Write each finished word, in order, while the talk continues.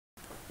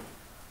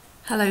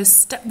Hello,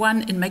 step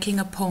one in making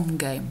a Pong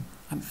game.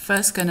 I'm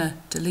first going to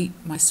delete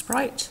my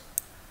sprite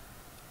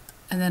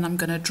and then I'm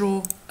going to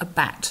draw a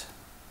bat.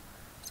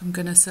 So I'm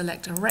going to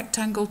select a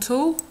rectangle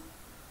tool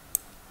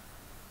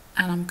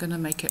and I'm going to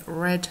make it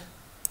red.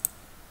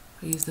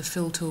 I use the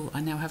fill tool,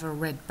 I now have a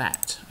red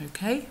bat,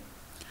 okay?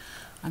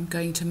 I'm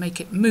going to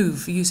make it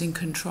move using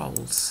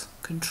controls.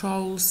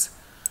 Controls,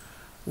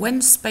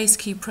 when space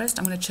key pressed,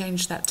 I'm going to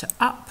change that to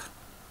up.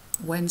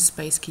 When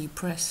space key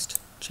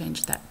pressed,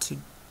 change that to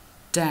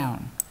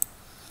down.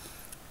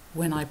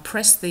 When I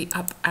press the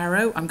up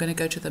arrow, I'm going to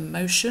go to the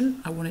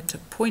motion. I want it to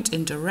point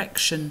in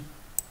direction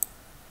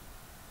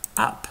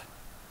up.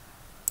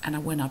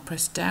 And when I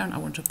press down, I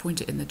want to point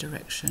it in the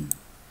direction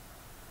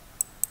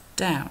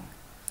down.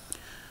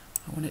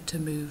 I want it to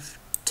move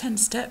 10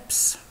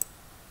 steps.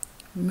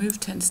 Move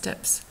 10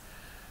 steps.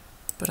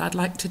 But I'd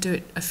like to do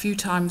it a few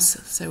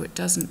times so it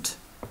doesn't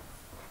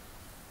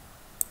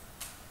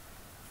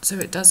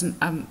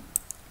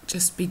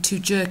just be too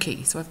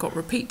jerky. So I've got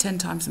repeat 10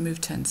 times and move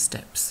 10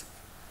 steps.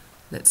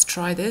 Let's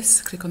try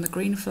this. Click on the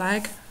green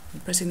flag.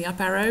 I'm pressing the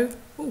up arrow.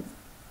 Ooh,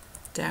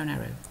 down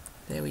arrow.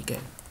 There we go.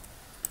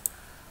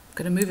 I'm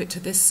going to move it to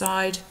this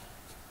side.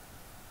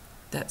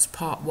 That's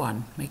part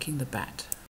one, making the bat.